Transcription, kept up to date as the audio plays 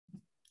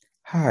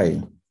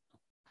Hi,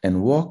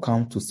 and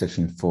welcome to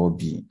Section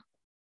 4B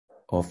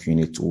of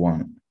Unit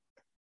 1.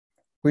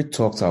 We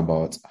talked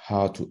about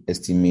how to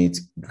estimate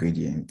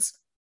gradients.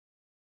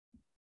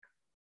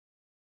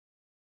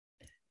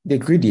 The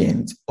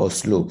gradient or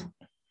slope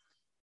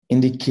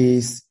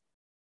indicates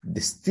the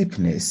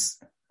steepness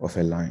of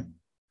a line.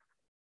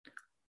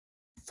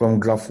 From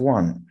graph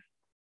 1,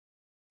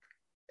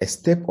 a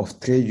step of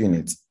 3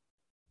 units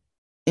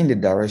in the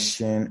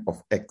direction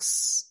of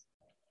x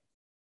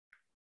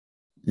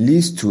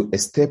leads to a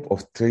step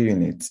of 3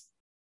 units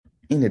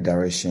in the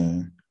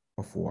direction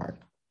of y.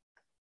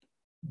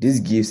 This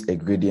gives a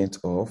gradient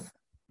of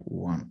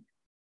 1.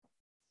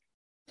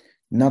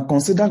 Now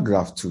consider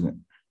graph 2.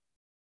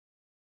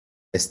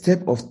 A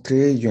step of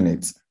 3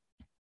 units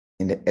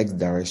in the x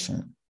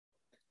direction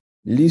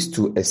leads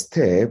to a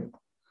step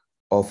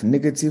of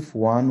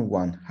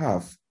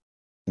 -1/2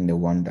 in the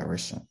y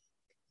direction.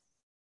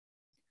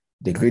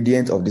 The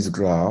gradient of this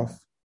graph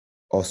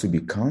also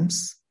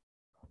becomes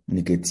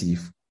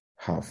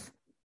 -½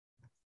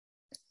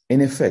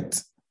 In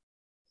effect,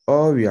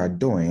 all we are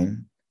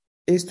doing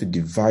is to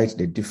divide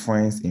the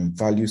difference in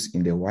values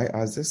in the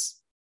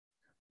y-axis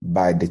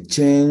by the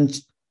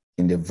change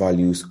in the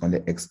values on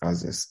the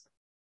x-axis.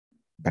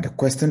 But the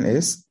question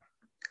is,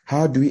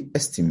 how do we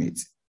estimate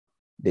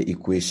the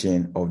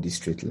equation of the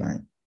straight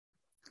line?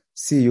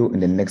 See you in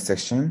the next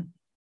section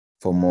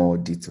for more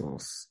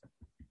details.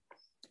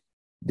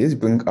 This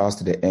brings us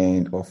to the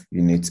end of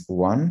Unit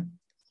 1,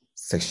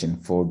 Section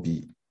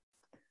 4B.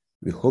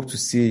 We hope to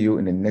see you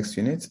in the next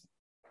unit,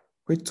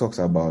 which talks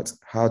about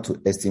how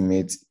to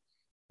estimate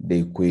the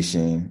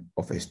equation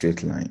of a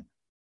straight line.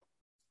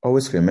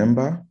 Always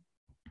remember,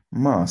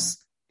 math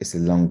is a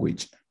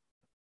language.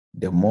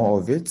 The more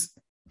of it,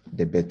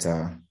 the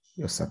better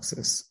your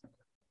success.